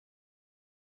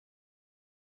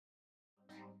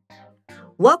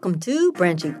Welcome to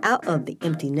Branching Out of the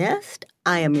Empty Nest.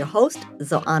 I am your host,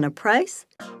 Zoanna Price.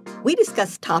 We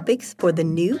discuss topics for the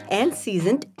new and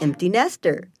seasoned empty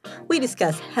nester. We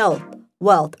discuss health,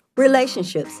 wealth,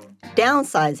 relationships,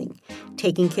 downsizing,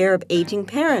 taking care of aging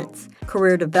parents,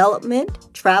 career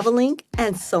development, traveling,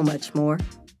 and so much more.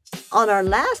 On our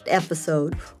last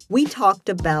episode, we talked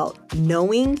about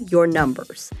knowing your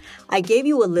numbers. I gave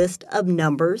you a list of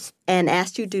numbers and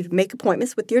asked you to make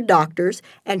appointments with your doctors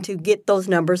and to get those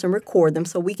numbers and record them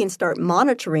so we can start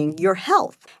monitoring your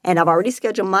health. And I've already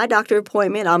scheduled my doctor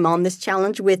appointment. I'm on this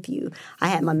challenge with you. I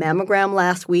had my mammogram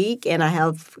last week, and I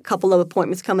have a couple of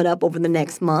appointments coming up over the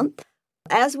next month.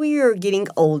 As we are getting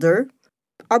older,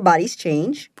 our bodies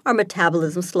change. Our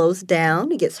metabolism slows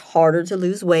down. It gets harder to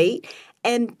lose weight.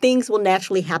 And things will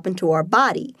naturally happen to our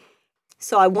body.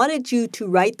 So I wanted you to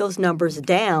write those numbers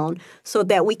down so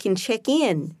that we can check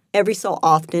in every so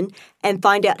often and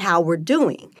find out how we're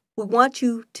doing. We want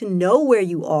you to know where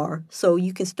you are so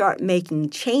you can start making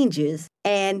changes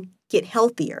and get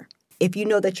healthier. If you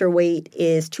know that your weight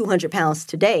is 200 pounds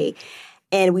today,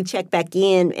 and we check back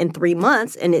in 3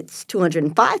 months and it's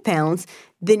 205 pounds,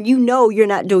 then you know you're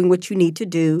not doing what you need to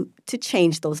do to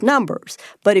change those numbers.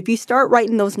 But if you start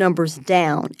writing those numbers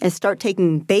down and start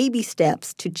taking baby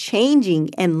steps to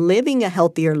changing and living a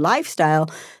healthier lifestyle,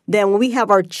 then when we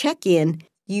have our check-in,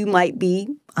 you might be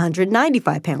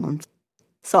 195 pounds.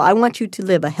 So I want you to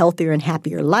live a healthier and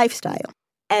happier lifestyle.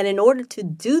 And in order to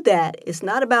do that, it's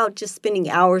not about just spending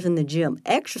hours in the gym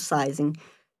exercising.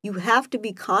 You have to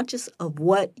be conscious of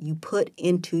what you put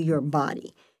into your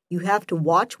body. You have to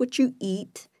watch what you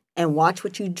eat and watch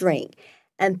what you drink.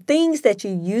 And things that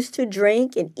you used to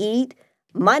drink and eat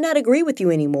might not agree with you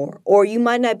anymore, or you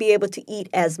might not be able to eat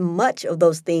as much of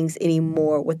those things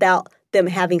anymore without them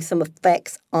having some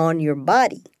effects on your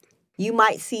body. You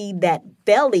might see that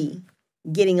belly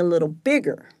getting a little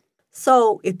bigger.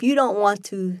 So if you don't want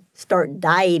to start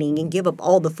dieting and give up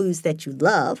all the foods that you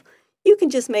love, you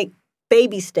can just make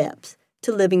baby steps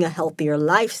to living a healthier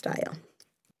lifestyle.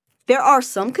 There are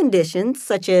some conditions,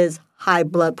 such as high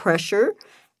blood pressure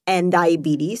and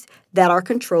diabetes, that are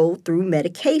controlled through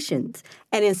medications.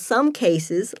 And in some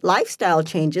cases, lifestyle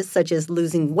changes, such as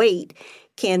losing weight,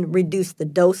 can reduce the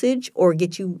dosage or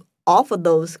get you off of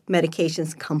those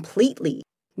medications completely.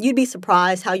 You'd be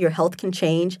surprised how your health can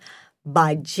change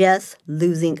by just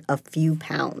losing a few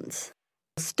pounds.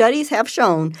 Studies have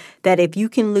shown that if you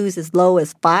can lose as low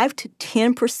as 5 to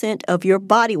 10% of your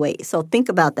body weight, so think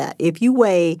about that. If you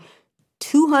weigh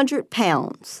 200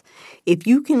 pounds, if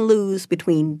you can lose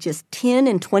between just 10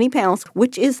 and 20 pounds,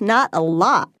 which is not a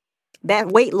lot,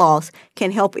 that weight loss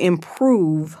can help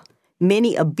improve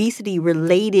many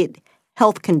obesity-related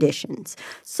health conditions.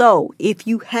 So if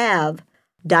you have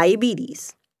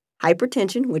diabetes,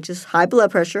 hypertension, which is high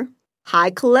blood pressure,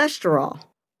 high cholesterol,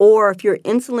 or if you're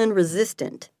insulin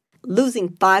resistant, losing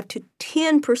 5 to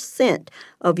 10%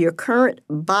 of your current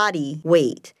body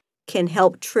weight can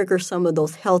help trigger some of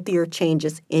those healthier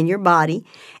changes in your body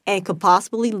and could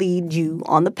possibly lead you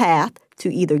on the path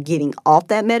to either getting off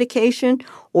that medication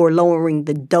or lowering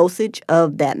the dosage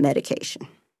of that medication.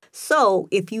 So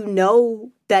if you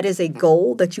know that is a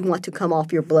goal that you want to come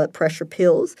off your blood pressure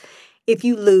pills, if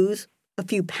you lose a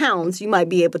few pounds, you might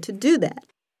be able to do that.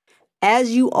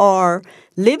 As you are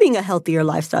living a healthier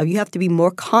lifestyle, you have to be more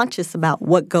conscious about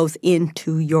what goes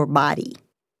into your body.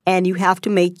 And you have to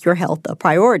make your health a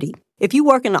priority. If you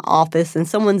work in an office and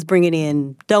someone's bringing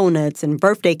in donuts and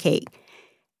birthday cake,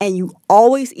 and you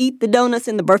always eat the donuts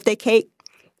and the birthday cake,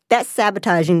 that's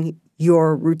sabotaging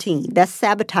your routine. That's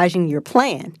sabotaging your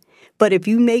plan. But if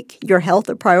you make your health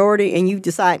a priority and you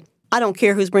decide, I don't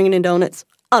care who's bringing in donuts,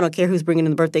 I don't care who's bringing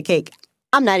in the birthday cake,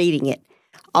 I'm not eating it.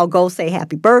 I'll go say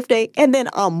happy birthday, and then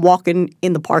I'm walking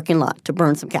in the parking lot to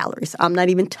burn some calories. I'm not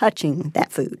even touching that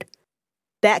food.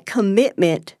 That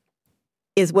commitment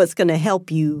is what's going to help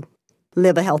you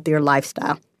live a healthier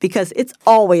lifestyle because it's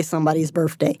always somebody's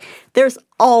birthday. There's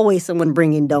always someone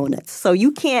bringing donuts. So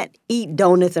you can't eat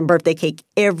donuts and birthday cake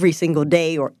every single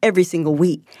day or every single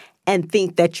week and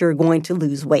think that you're going to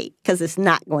lose weight because it's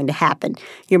not going to happen.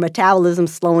 Your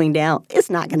metabolism's slowing down. It's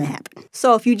not going to happen.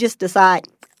 So if you just decide,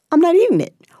 I'm not eating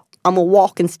it, I'm going to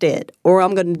walk instead, or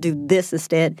I'm going to do this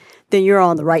instead, then you're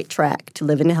on the right track to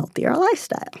living a healthier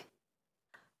lifestyle.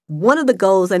 One of the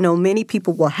goals I know many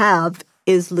people will have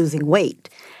is losing weight.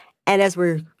 And as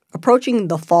we're approaching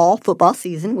the fall football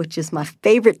season, which is my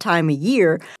favorite time of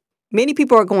year, many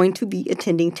people are going to be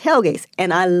attending tailgates.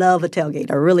 And I love a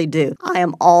tailgate. I really do. I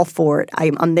am all for it.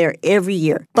 I'm there every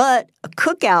year. But a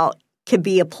cookout can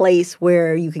be a place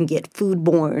where you can get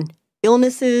foodborne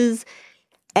illnesses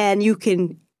and you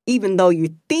can even though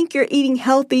you think you're eating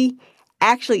healthy,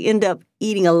 actually end up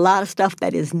eating a lot of stuff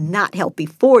that is not healthy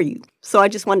for you. So I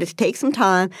just wanted to take some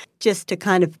time just to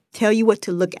kind of tell you what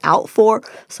to look out for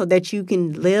so that you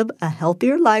can live a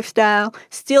healthier lifestyle,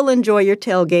 still enjoy your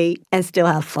tailgate, and still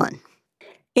have fun.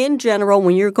 In general,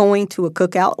 when you're going to a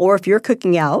cookout or if you're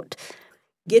cooking out,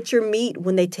 get your meat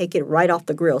when they take it right off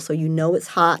the grill so you know it's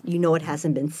hot, you know it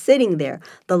hasn't been sitting there.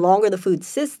 The longer the food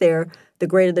sits there, the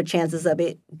greater the chances of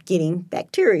it getting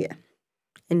bacteria.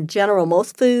 In general,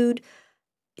 most food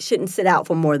shouldn't sit out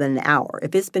for more than an hour.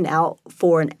 If it's been out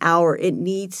for an hour, it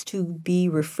needs to be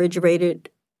refrigerated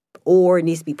or it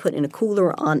needs to be put in a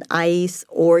cooler on ice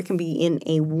or it can be in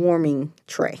a warming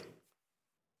tray.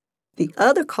 The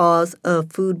other cause of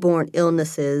foodborne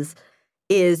illnesses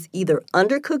is either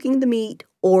undercooking the meat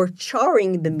or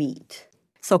charring the meat.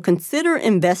 So consider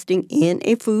investing in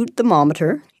a food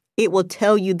thermometer. It will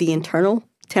tell you the internal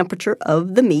temperature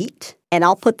of the meat, and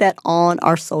I'll put that on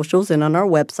our socials and on our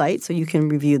website so you can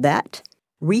review that.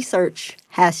 Research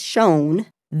has shown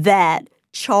that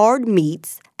charred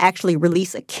meats actually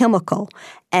release a chemical,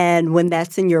 and when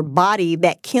that's in your body,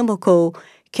 that chemical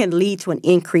can lead to an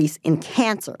increase in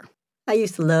cancer. I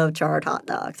used to love charred hot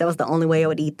dogs. That was the only way I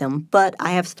would eat them, but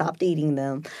I have stopped eating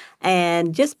them.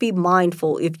 And just be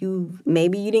mindful if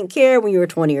maybe you didn't care when you were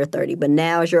 20 or 30, but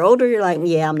now as you're older, you're like,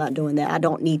 yeah, I'm not doing that. I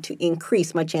don't need to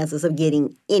increase my chances of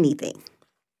getting anything.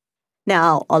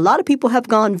 Now, a lot of people have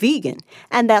gone vegan,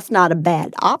 and that's not a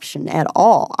bad option at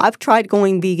all. I've tried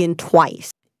going vegan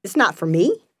twice. It's not for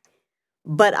me,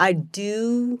 but I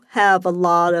do have a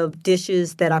lot of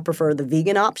dishes that I prefer the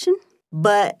vegan option,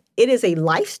 but it is a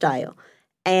lifestyle,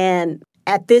 and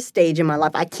at this stage in my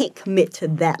life, I can't commit to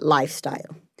that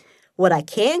lifestyle. What I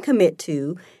can commit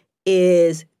to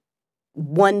is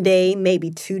one day, maybe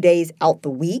 2 days out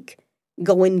the week,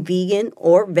 going vegan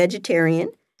or vegetarian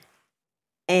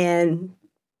and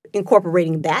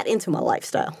incorporating that into my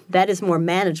lifestyle. That is more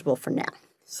manageable for now.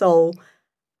 So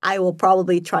I will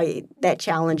probably try that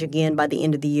challenge again by the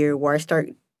end of the year where I start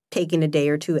taking a day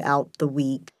or two out the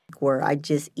week where I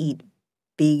just eat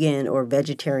vegan or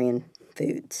vegetarian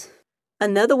foods.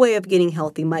 Another way of getting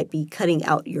healthy might be cutting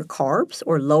out your carbs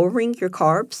or lowering your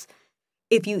carbs.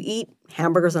 If you eat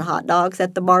hamburgers and hot dogs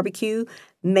at the barbecue,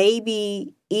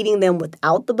 maybe eating them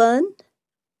without the bun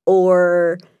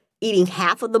or eating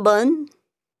half of the bun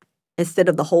instead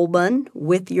of the whole bun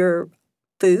with your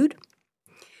food.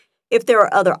 If there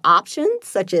are other options,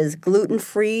 such as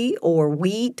gluten-free or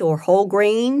wheat or whole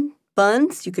grain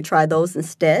buns, you could try those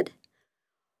instead.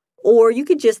 Or you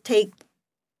could just take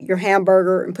your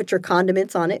hamburger and put your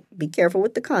condiments on it. Be careful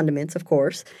with the condiments, of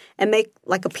course, and make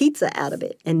like a pizza out of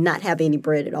it and not have any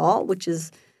bread at all, which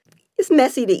is it's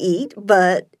messy to eat,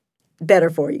 but better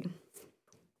for you.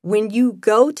 When you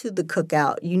go to the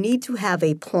cookout, you need to have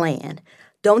a plan.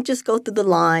 Don't just go through the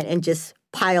line and just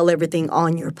pile everything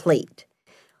on your plate.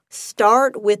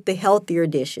 Start with the healthier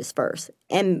dishes first.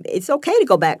 And it's okay to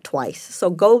go back twice. So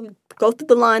go through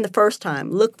the line the first time.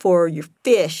 Look for your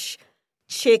fish,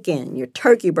 chicken, your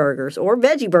turkey burgers, or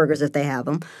veggie burgers if they have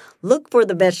them. Look for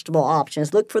the vegetable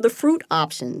options. Look for the fruit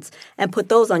options and put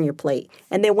those on your plate.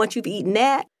 And then once you've eaten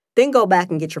that, then go back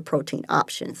and get your protein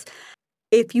options.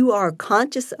 If you are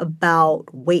conscious about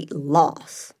weight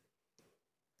loss,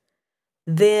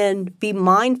 then be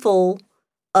mindful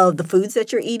of the foods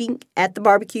that you're eating at the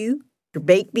barbecue. Your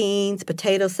baked beans,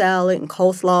 potato salad, and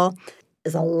coleslaw.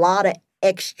 There's a lot of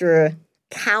extra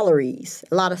calories,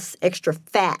 a lot of extra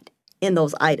fat in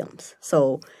those items.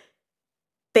 So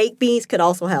baked beans could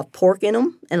also have pork in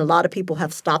them, and a lot of people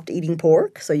have stopped eating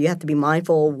pork. So you have to be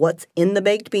mindful of what's in the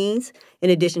baked beans, in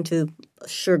addition to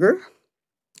sugar.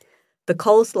 The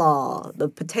coleslaw, the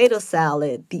potato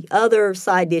salad, the other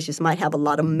side dishes might have a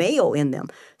lot of mayo in them.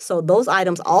 So those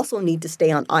items also need to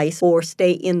stay on ice or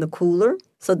stay in the cooler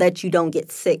so that you don't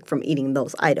get sick from eating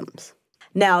those items.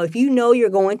 Now, if you know you're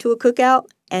going to a cookout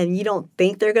and you don't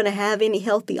think they're going to have any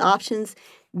healthy options,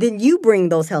 then you bring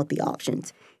those healthy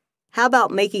options. How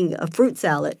about making a fruit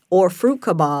salad or fruit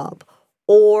kebab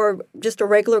or just a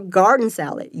regular garden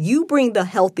salad? You bring the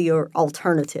healthier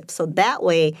alternative. So that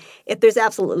way, if there's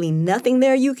absolutely nothing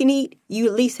there you can eat, you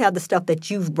at least have the stuff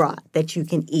that you've brought that you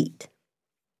can eat.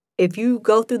 If you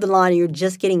go through the line and you're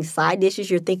just getting side dishes,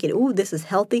 you're thinking, ooh, this is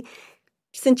healthy.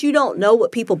 Since you don't know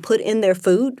what people put in their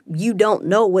food, you don't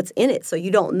know what's in it. So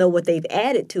you don't know what they've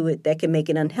added to it that can make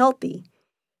it unhealthy.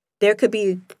 There could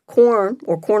be corn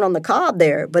or corn on the cob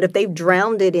there, but if they've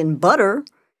drowned it in butter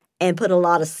and put a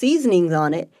lot of seasonings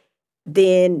on it,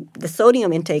 then the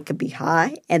sodium intake could be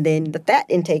high, and then the fat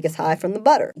intake is high from the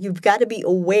butter. You've got to be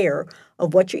aware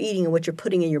of what you're eating and what you're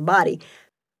putting in your body.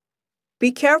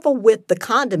 Be careful with the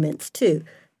condiments, too.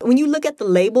 When you look at the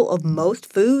label of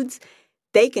most foods,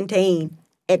 they contain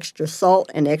extra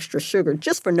salt and extra sugar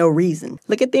just for no reason.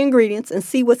 Look at the ingredients and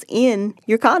see what's in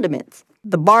your condiments.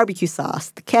 The barbecue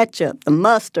sauce, the ketchup, the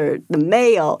mustard, the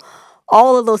mayo,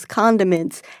 all of those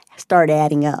condiments start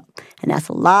adding up. And that's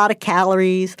a lot of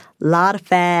calories, a lot of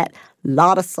fat, a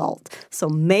lot of salt. So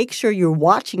make sure you're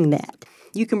watching that.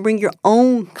 You can bring your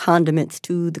own condiments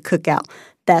to the cookout.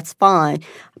 That's fine.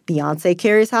 Beyonce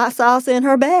carries hot sauce in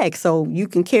her bag, so you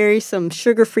can carry some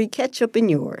sugar-free ketchup in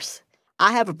yours.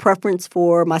 I have a preference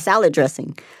for my salad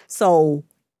dressing, so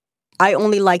I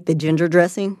only like the ginger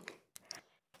dressing.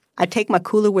 I take my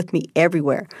cooler with me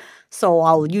everywhere, so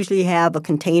I'll usually have a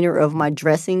container of my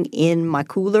dressing in my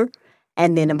cooler,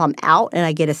 and then if I'm out and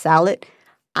I get a salad,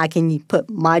 I can put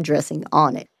my dressing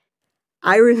on it.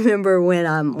 I remember when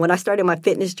I started my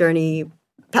fitness journey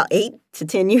about 8 to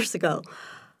 10 years ago,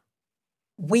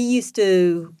 we used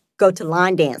to go to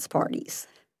line dance parties.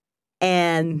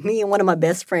 And me and one of my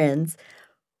best friends,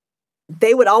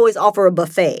 they would always offer a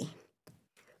buffet.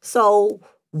 So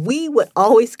we would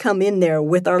always come in there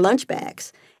with our lunch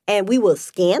bags. And we would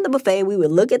scan the buffet, we would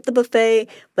look at the buffet,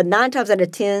 but 9 times out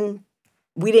of 10,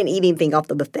 we didn't eat anything off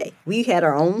the buffet. We had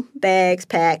our own bags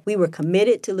packed. We were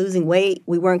committed to losing weight.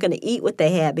 We weren't going to eat what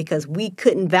they had because we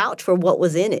couldn't vouch for what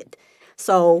was in it.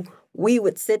 So we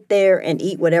would sit there and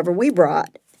eat whatever we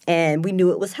brought, and we knew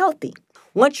it was healthy.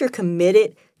 Once you're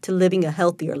committed to living a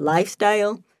healthier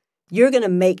lifestyle, you're going to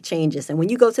make changes. And when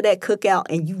you go to that cookout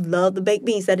and you love the baked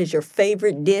beans, that is your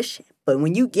favorite dish. But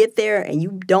when you get there and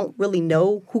you don't really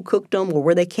know who cooked them or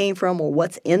where they came from or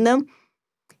what's in them,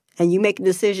 and you make a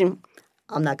decision,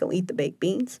 I'm not going to eat the baked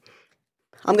beans.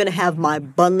 I'm going to have my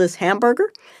bunless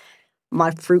hamburger,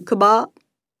 my fruit kebab,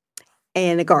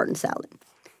 and a garden salad.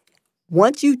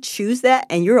 Once you choose that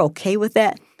and you're okay with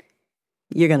that,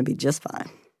 you're going to be just fine.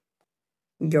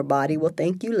 Your body will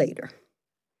thank you later.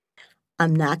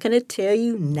 I'm not going to tell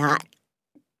you not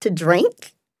to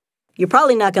drink. You're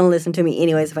probably not going to listen to me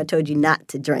anyways if I told you not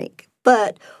to drink.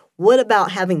 But what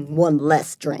about having one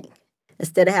less drink?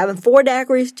 Instead of having 4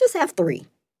 daiquiris, just have 3.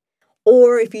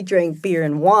 Or if you drink beer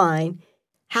and wine,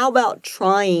 how about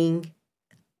trying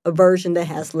a version that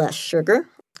has less sugar?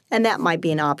 And that might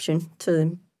be an option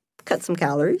to cut some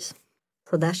calories.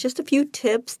 So that's just a few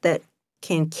tips that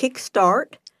can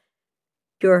kickstart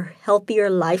your healthier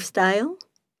lifestyle.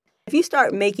 If you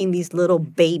start making these little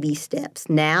baby steps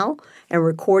now and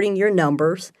recording your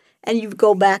numbers, and you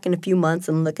go back in a few months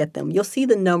and look at them, you'll see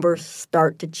the numbers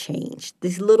start to change.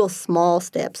 These little small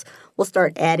steps will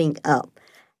start adding up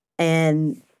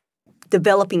and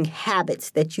developing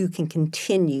habits that you can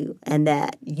continue and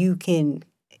that you can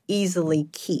easily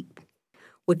keep,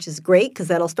 which is great because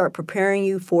that'll start preparing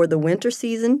you for the winter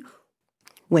season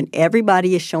when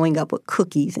everybody is showing up with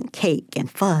cookies and cake and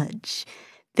fudge.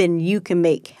 Then you can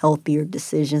make healthier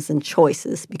decisions and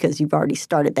choices because you've already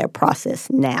started that process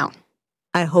now.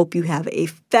 I hope you have a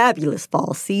fabulous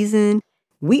fall season.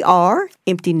 We are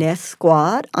Empty Nest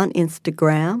Squad on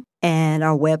Instagram, and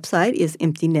our website is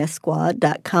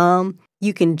emptynestsquad.com.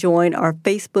 You can join our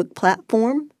Facebook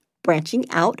platform, Branching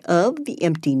Out of the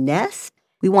Empty Nest.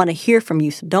 We want to hear from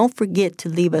you, so don't forget to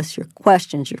leave us your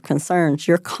questions, your concerns,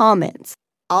 your comments.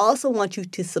 I also want you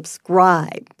to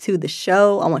subscribe to the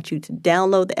show. I want you to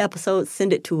download the episode,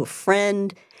 send it to a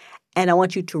friend, and I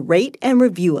want you to rate and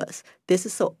review us. This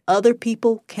is so other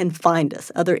people can find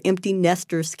us, other empty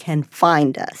nesters can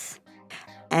find us.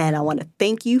 And I want to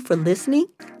thank you for listening.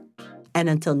 And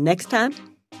until next time,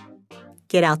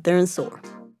 get out there and soar.